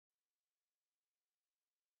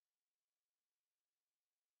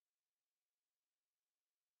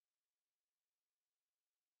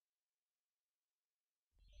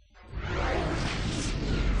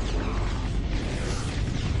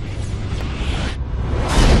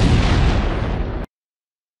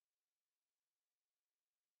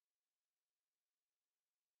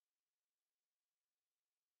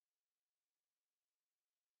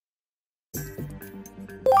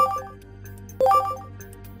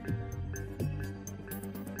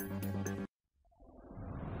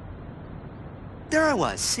there I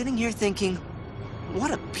was, sitting here thinking,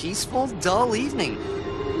 what a peaceful, dull evening.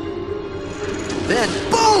 Then,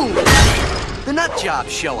 boom! The nut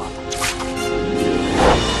jobs show up.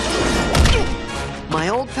 My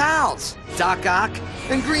old pals, Doc Ock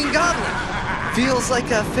and Green Goblin. Feels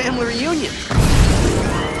like a family reunion.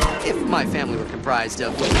 If my family were comprised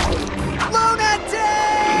of lunatics!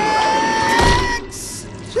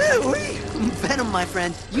 Shoo-wee! Venom, my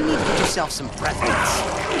friend, you need to get yourself some breath mints.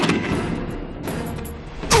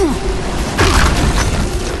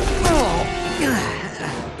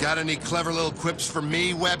 Got any clever little quips for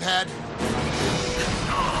me, webhead?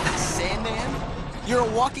 Sandman? You're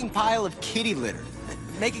a walking pile of kitty litter.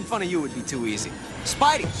 Making fun of you would be too easy.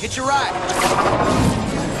 Spidey, hitch a ride.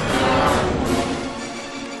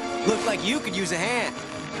 Look like you could use a hand.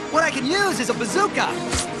 What I can use is a bazooka.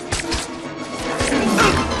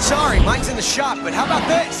 Sorry, mine's in the shop, but how about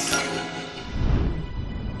this?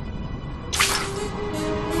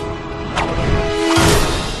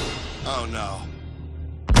 Oh no.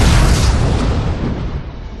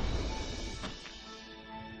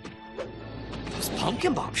 Those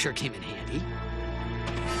pumpkin bombs sure came in handy.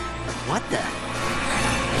 What the?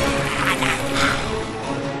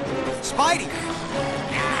 Spidey!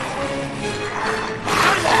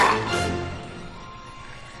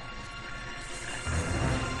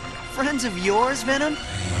 Friends of yours, Venom?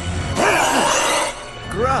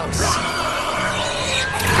 Gross.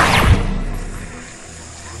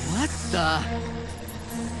 What the?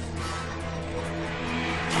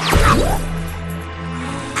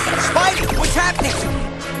 Spidey, what's happening?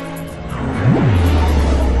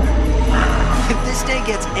 If this day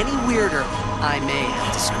gets any weirder, I may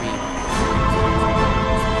have to scream.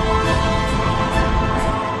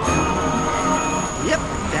 Yep,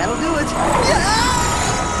 that'll do it. Yeah!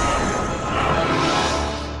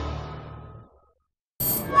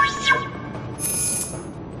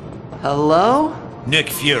 Hello? Nick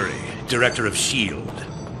Fury, Director of S.H.I.E.L.D.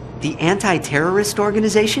 The anti-terrorist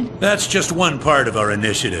organization? That's just one part of our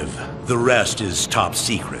initiative. The rest is top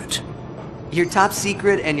secret. Your top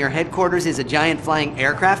secret and your headquarters is a giant flying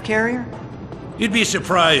aircraft carrier? You'd be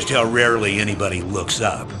surprised how rarely anybody looks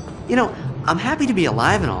up. You know, I'm happy to be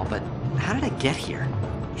alive and all, but how did I get here?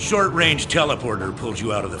 Short-range teleporter pulled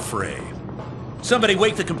you out of the fray. Somebody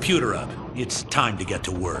wake the computer up. It's time to get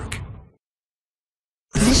to work.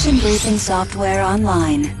 Mission briefing software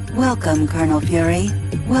online. Welcome, Colonel Fury.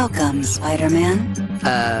 Welcome, Spider-Man.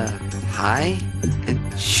 Hi?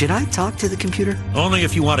 Should I talk to the computer? Only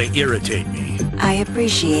if you want to irritate me. I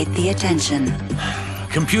appreciate the attention.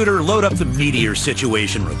 Computer, load up the meteor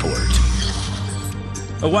situation report.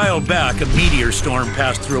 A while back, a meteor storm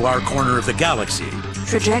passed through our corner of the galaxy.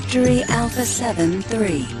 Trajectory Alpha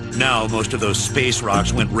 7-3. Now, most of those space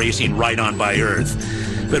rocks went racing right on by Earth,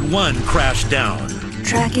 but one crashed down.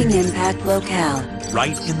 Tracking impact locale.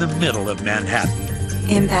 Right in the middle of Manhattan.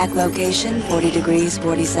 Impact location 40 degrees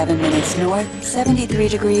 47 minutes north, 73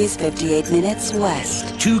 degrees 58 minutes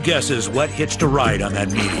west. Two guesses what hitched a ride on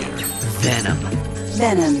that meteor. Venom.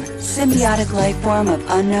 Venom, symbiotic life form of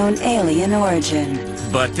unknown alien origin.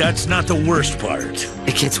 But that's not the worst part.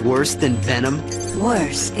 It gets worse than Venom?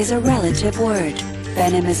 Worse is a relative word.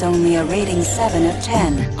 Venom is only a rating 7 of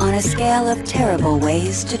 10 on a scale of terrible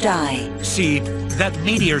ways to die. See, that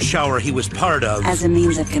meteor shower he was part of... As a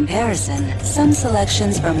means of comparison, some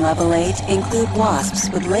selections from level 8 include wasps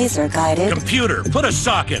with laser-guided... Computer, put a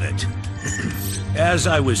sock in it! As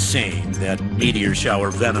I was saying, that meteor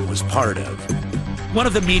shower Venom was part of. One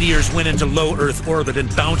of the meteors went into low Earth orbit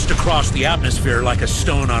and bounced across the atmosphere like a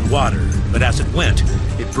stone on water. But as it went,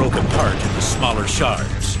 it broke apart into smaller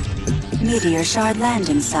shards. Meteor shard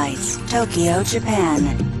landing sites: Tokyo,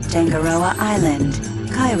 Japan; Tangaroa Island;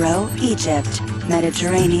 Cairo, Egypt;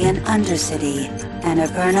 Mediterranean Undercity;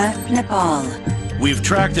 Annapurna, Nepal. We've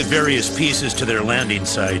tracked the various pieces to their landing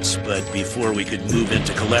sites, but before we could move in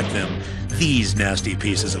to collect them, these nasty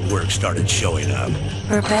pieces of work started showing up.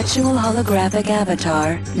 Perpetual holographic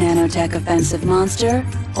avatar, nanotech offensive monster,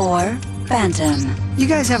 or Phantom. You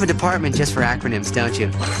guys have a department just for acronyms, don't you?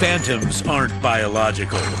 Phantoms aren't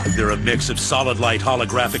biological. They're a mix of solid light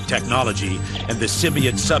holographic technology and the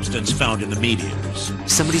symbiote substance found in the meteors.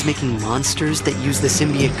 Somebody's making monsters that use the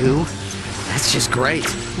symbiote goo? That's just great.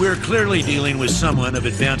 We're clearly dealing with someone of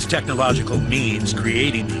advanced technological means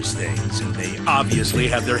creating these things, and they obviously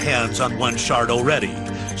have their hands on one shard already.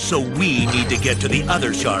 So we need to get to the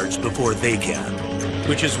other shards before they can.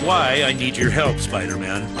 Which is why I need your help,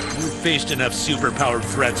 Spider-Man. You've faced enough superpowered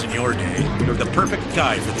threats in your day. You're the perfect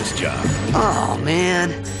guy for this job. Oh,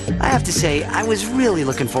 man. I have to say, I was really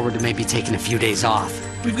looking forward to maybe taking a few days off.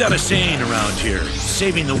 We've got a saying around here.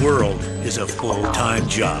 Saving the world is a full-time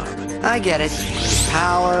job. I get it. Great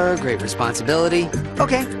power, great responsibility.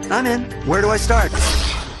 Okay, I'm in. Where do I start?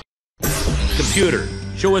 Computer,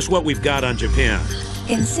 show us what we've got on Japan.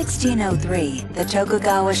 In 1603, the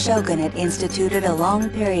Tokugawa shogunate instituted a long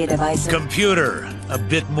period of isolation. Computer, a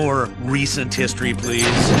bit more recent history, please.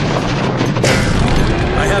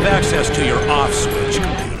 I have access to your off switch,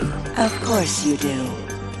 computer. Of course you do.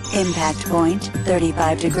 Impact point,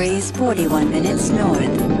 35 degrees, 41 minutes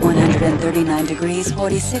north, 139 degrees,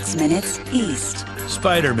 46 minutes east.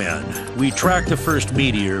 Spider-Man, we tracked the first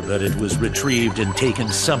meteor, but it was retrieved and taken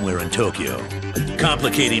somewhere in Tokyo.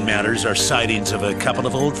 Complicating matters are sightings of a couple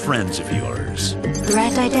of old friends of yours.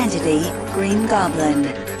 Threat identity, Green Goblin.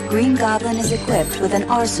 Green Goblin is equipped with an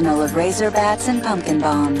arsenal of razor bats and pumpkin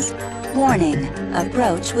bombs. Warning,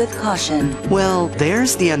 approach with caution. Well,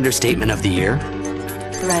 there's the understatement of the year.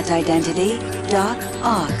 Threat identity, Doc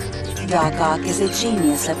Ock. Doc Ock is a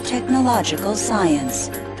genius of technological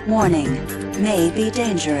science. Warning, may be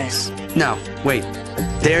dangerous. No, wait.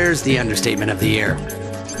 There's the understatement of the year.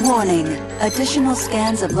 Warning, additional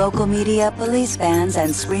scans of local media, police vans,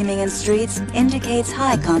 and screaming in streets indicates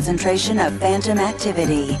high concentration of phantom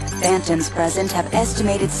activity. Phantoms present have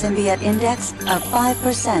estimated symbiote index of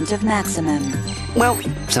 5% of maximum. Well,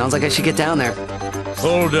 sounds like I should get down there.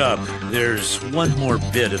 Hold up. There's one more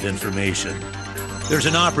bit of information. There's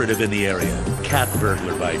an operative in the area, cat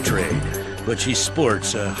burglar by trade, but she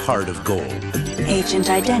sports a heart of gold. Agent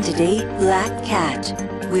identity, Black Cat.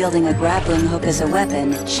 Wielding a grappling hook as a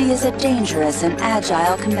weapon, she is a dangerous and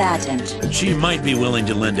agile combatant. She might be willing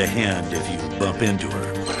to lend a hand if you bump into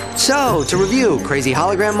her. So, to review, crazy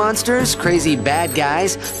hologram monsters, crazy bad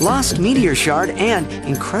guys, lost meteor shard, and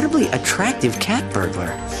incredibly attractive cat burglar.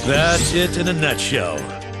 That's it in a nutshell.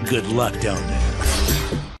 Good luck down there.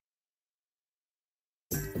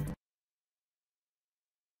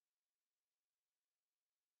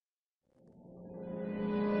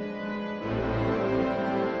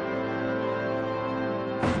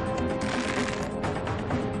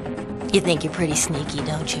 You think you're pretty sneaky,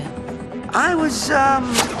 don't you? I was, yeah.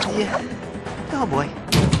 Oh boy.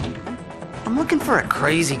 I'm looking for a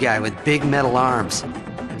crazy guy with big metal arms.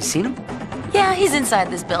 Have you seen him? Yeah, he's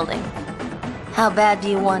inside this building. How bad do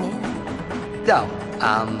you want in? No,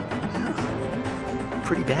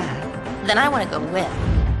 pretty bad. Then I want to go with.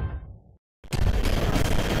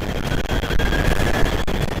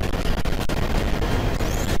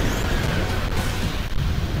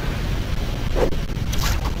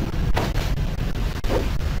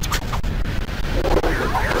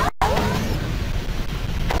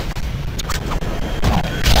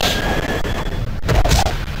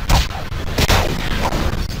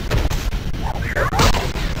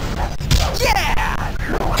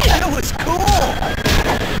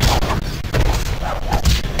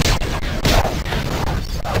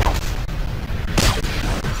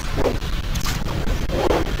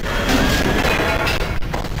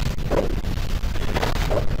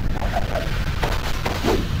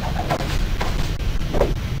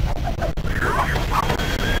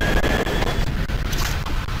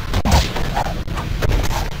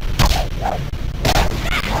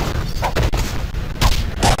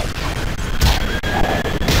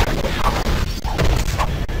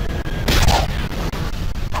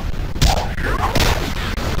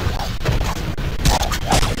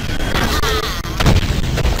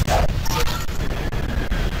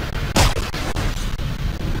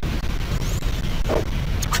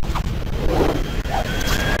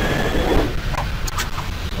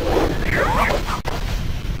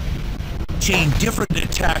 Chain different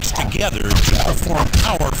attacks together to perform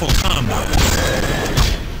powerful combos.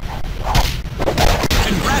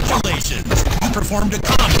 Congratulations! You performed a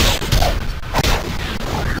combo.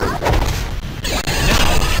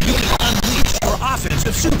 Now you can unleash your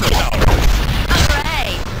offensive superpower.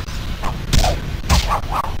 Hooray!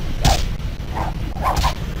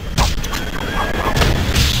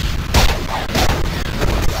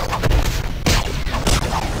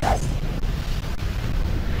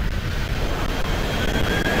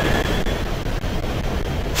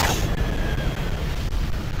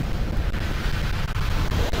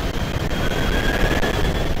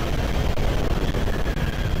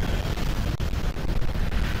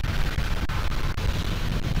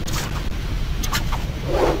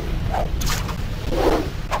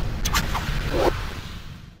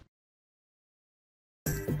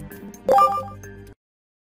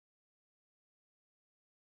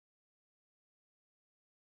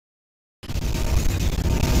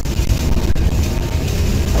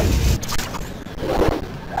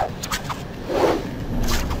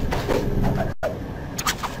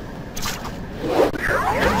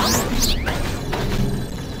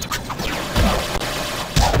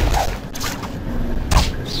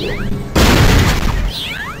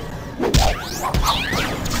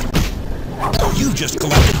 You just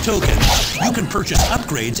collected tokens. You can purchase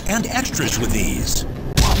upgrades and extras with these.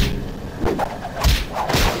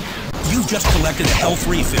 You've just collected a health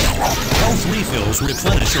refill. Health refills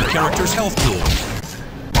replenish your character's health pool.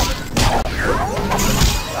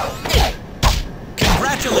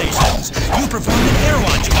 Congratulations! You performed an air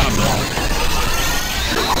launch combo.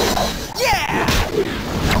 Yeah!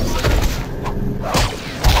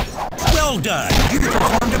 Well done! You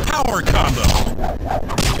performed a power combo.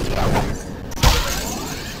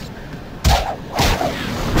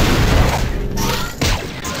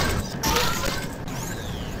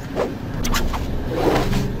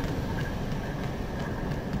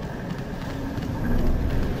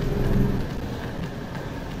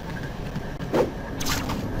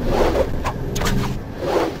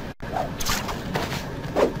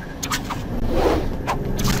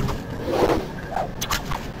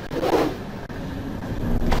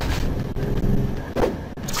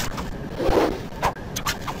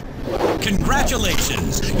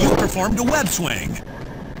 Congratulations! You performed a web swing.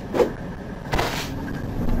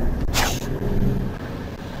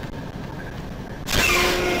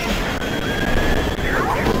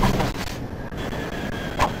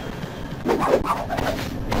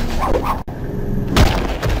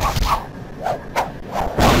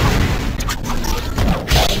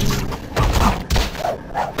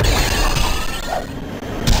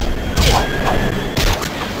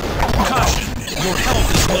 Your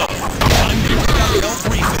health is low. Time to pick up health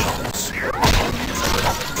refills.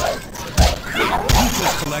 You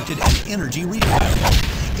just collected an energy refill.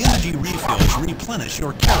 Energy refills replenish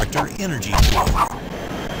your character energy pool.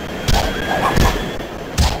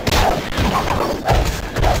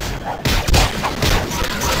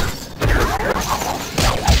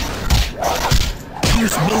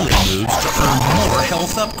 Use melee moves to earn more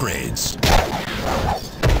health upgrades.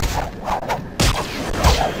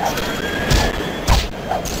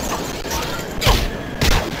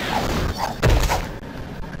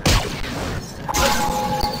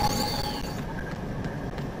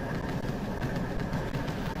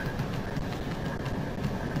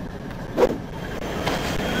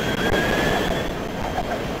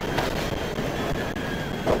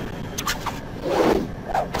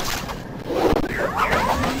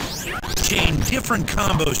 Chain different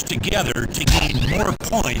combos together to gain more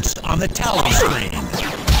points on the tally screen.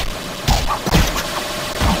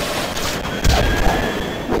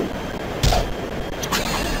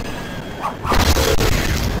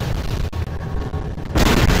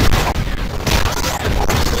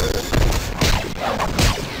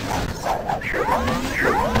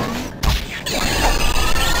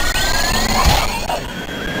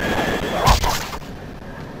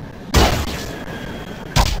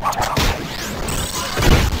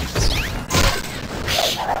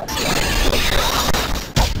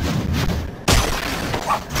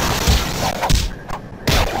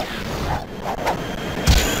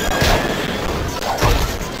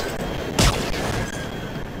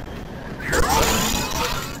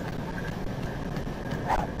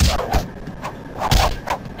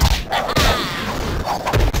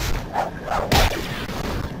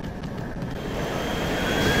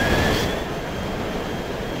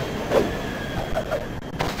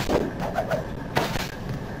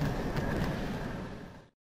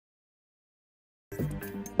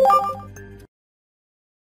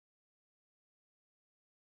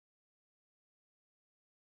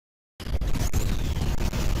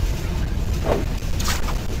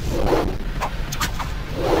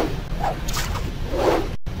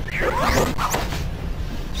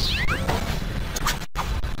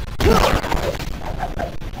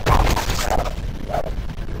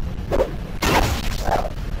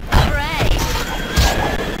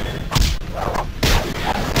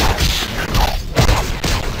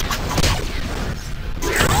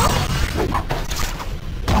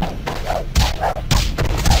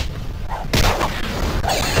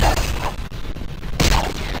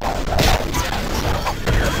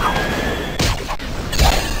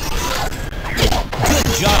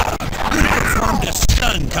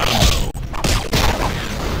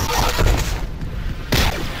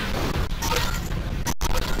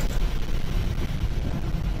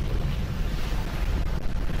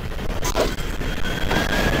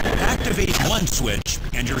 Activate one switch,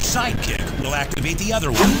 and your sidekick will activate the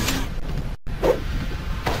other one.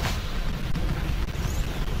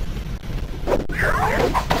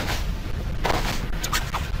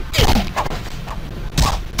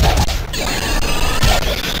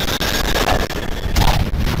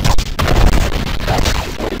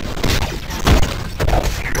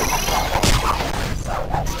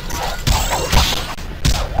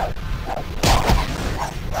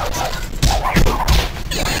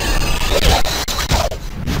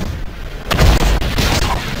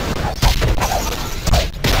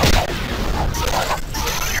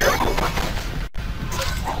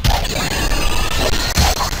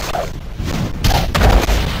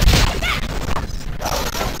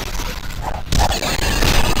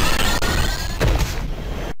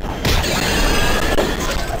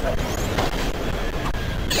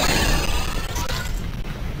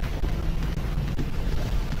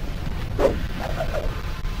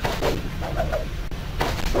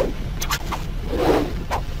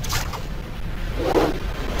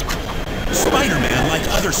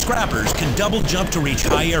 Regular scrappers can double jump to reach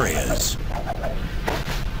high areas.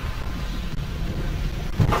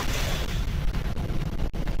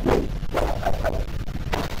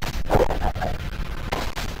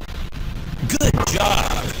 Good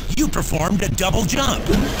job! You performed a double jump.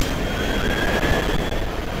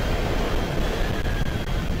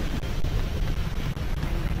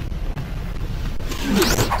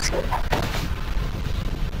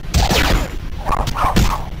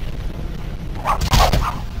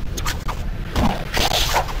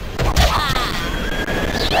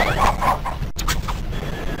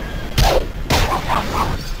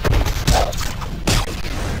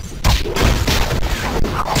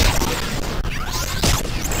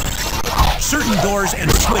 Certain doors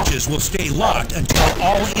and switches will stay locked until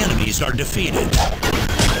all enemies are defeated.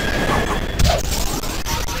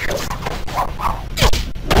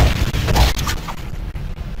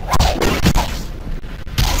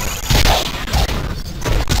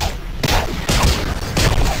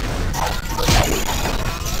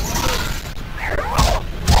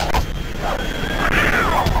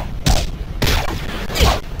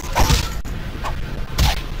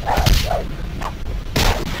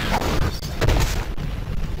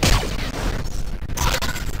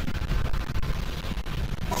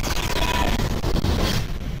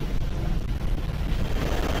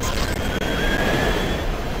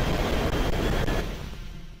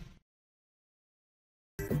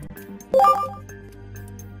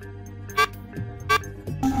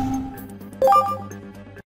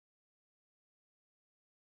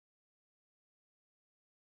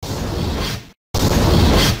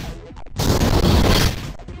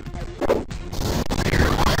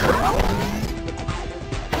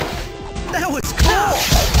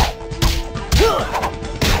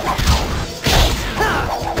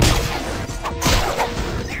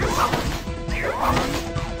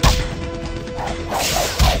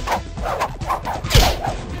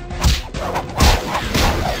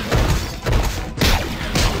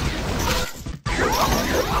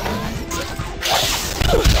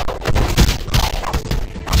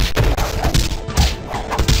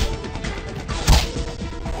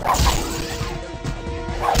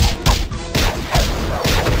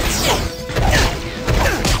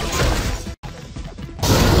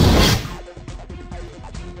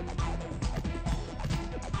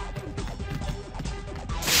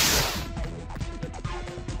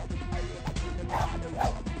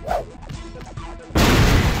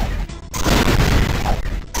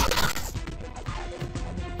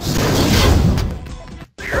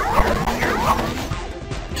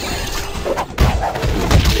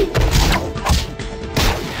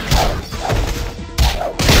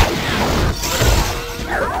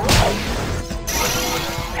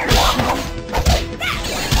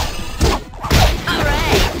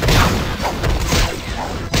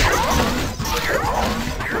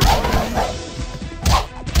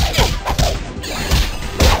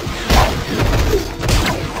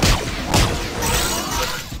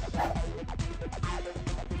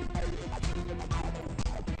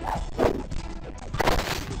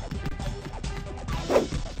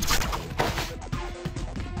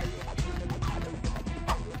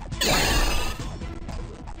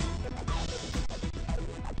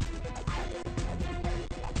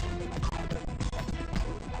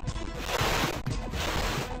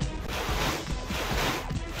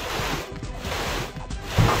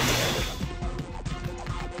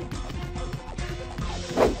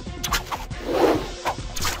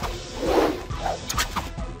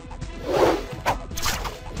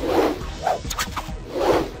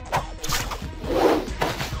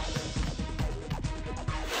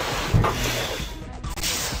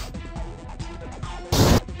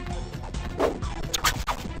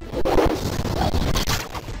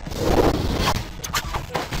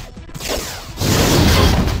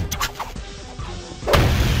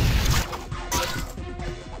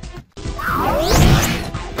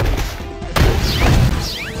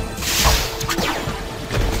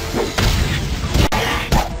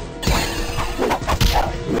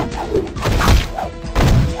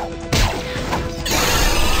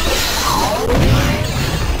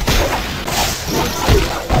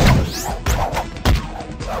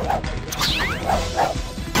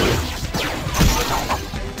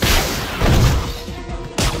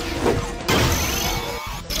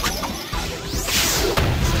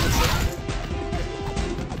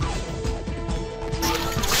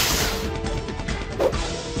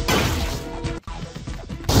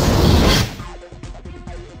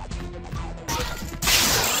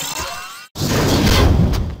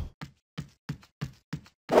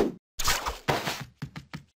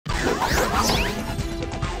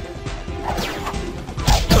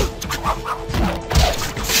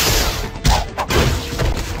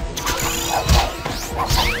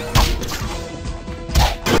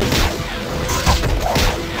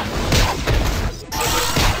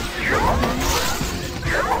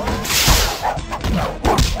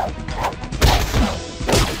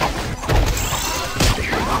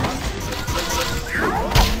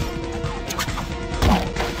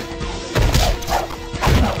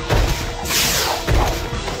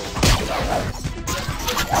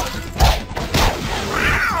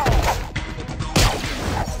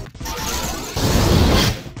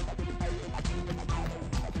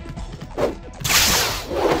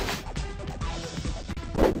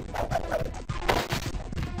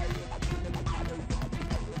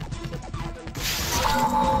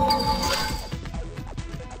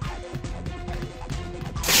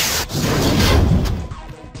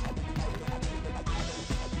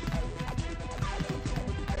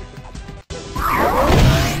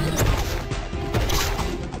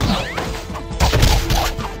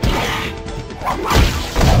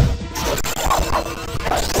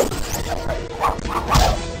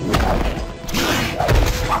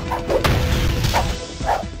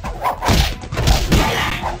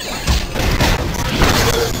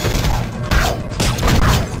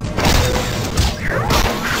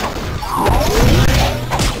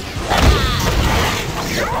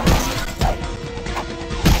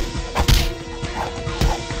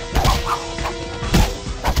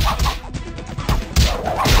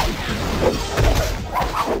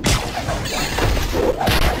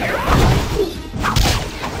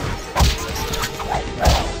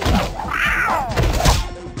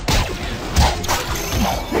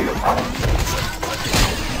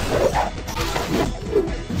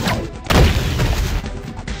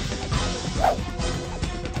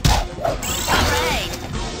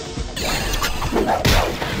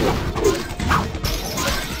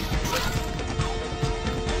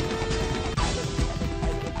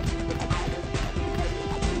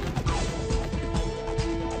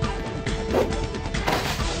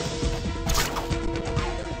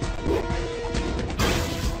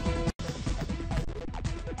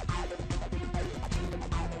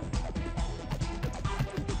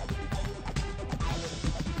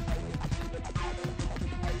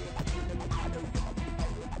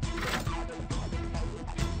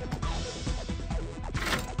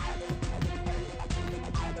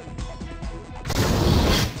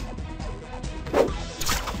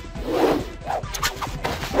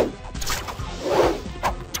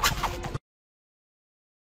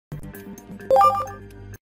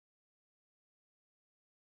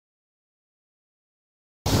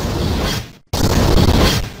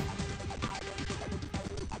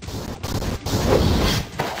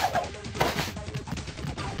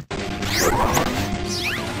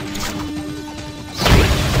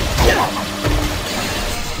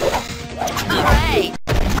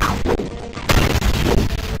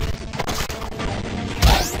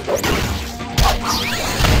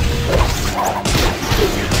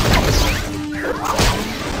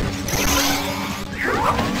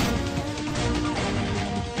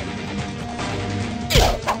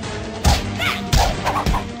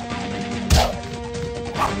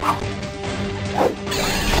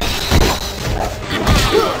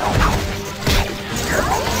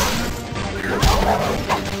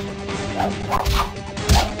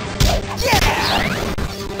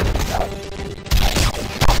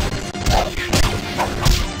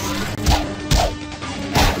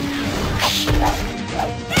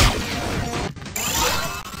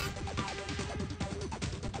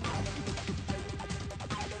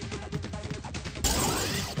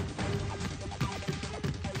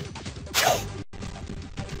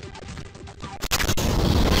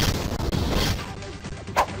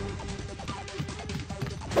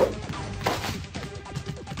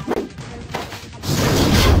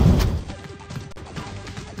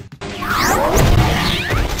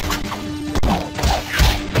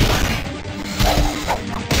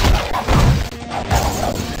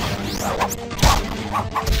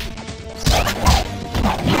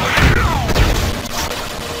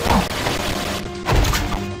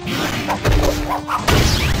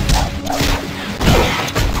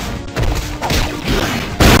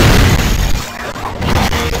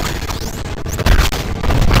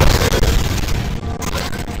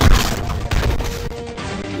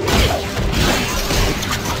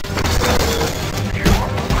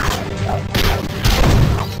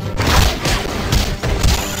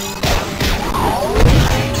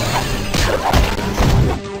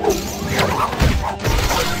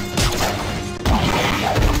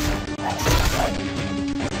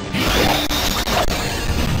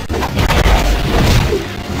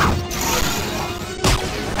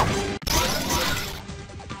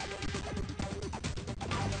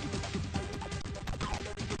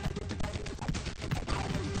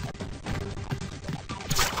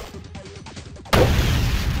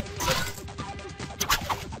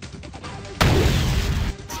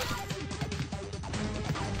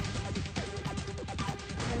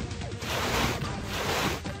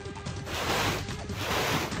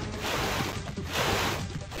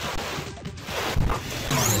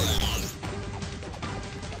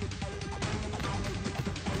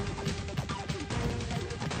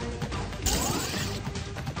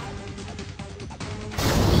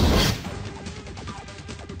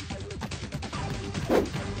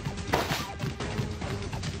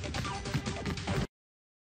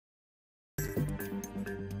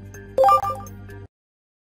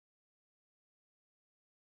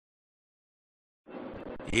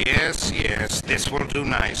 Yes, yes, this will do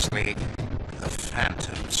nicely. The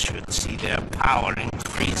Phantoms should see their power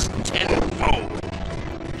increase tenfold.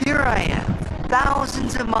 Here I am,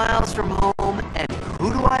 thousands of miles from home, and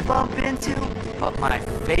who do I bump into but my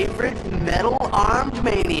favorite metal-armed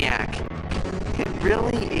maniac? It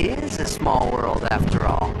really is a small world after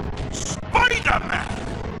all. Spider-Man!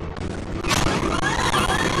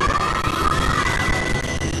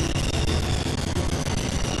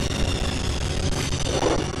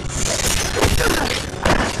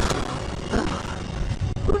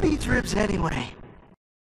 Who needs ribs anyway?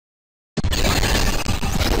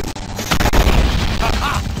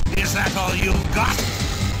 Is that all you've got?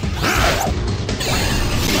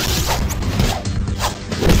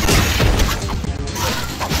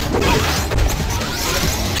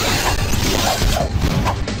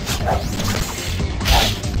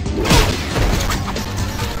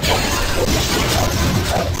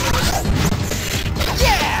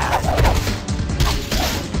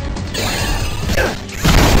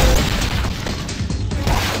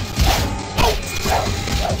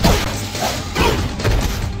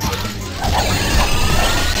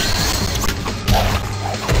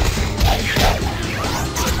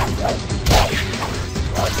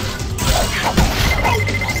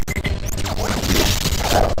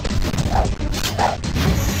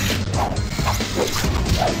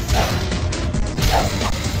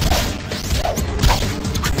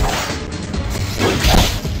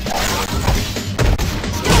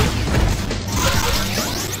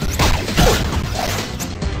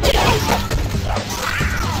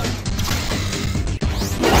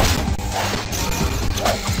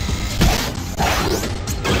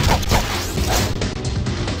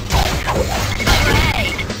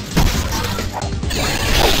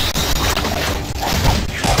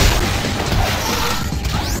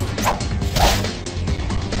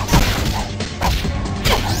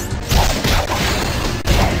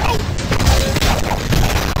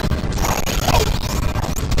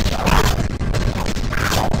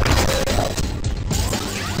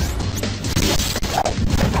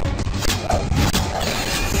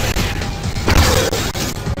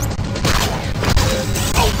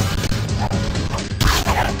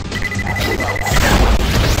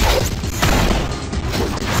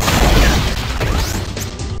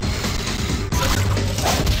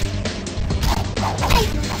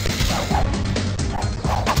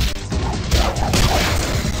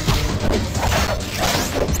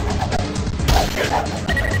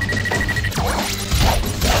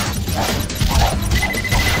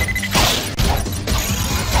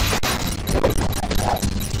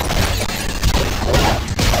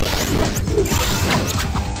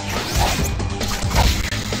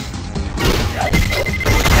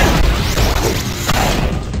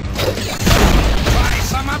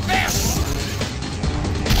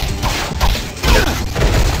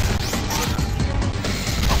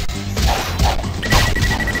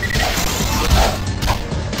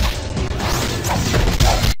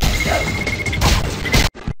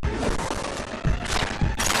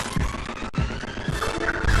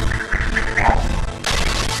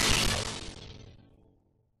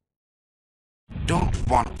 Don't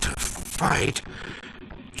want to fight.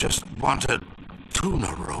 Just want a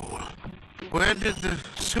tuna roll. Where did the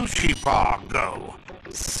sushi bar go?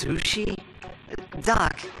 Sushi?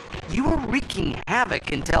 Doc, you were wreaking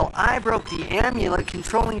havoc until I broke the amulet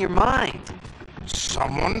controlling your mind.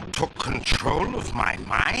 Someone took control of my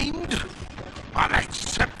mind?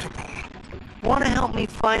 Unacceptable. Want to help me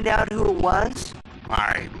find out who it was?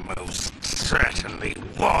 I most certainly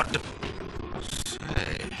would.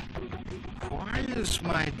 Say, why is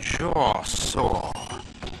my jaw sore?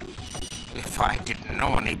 If I didn't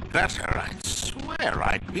know any better, I'd swear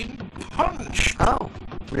I'd been punched. Oh,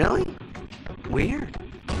 really? Weird.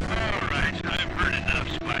 All right, I've heard enough,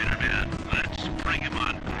 Spider-Man. Let's bring him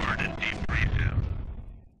on board and debrief him.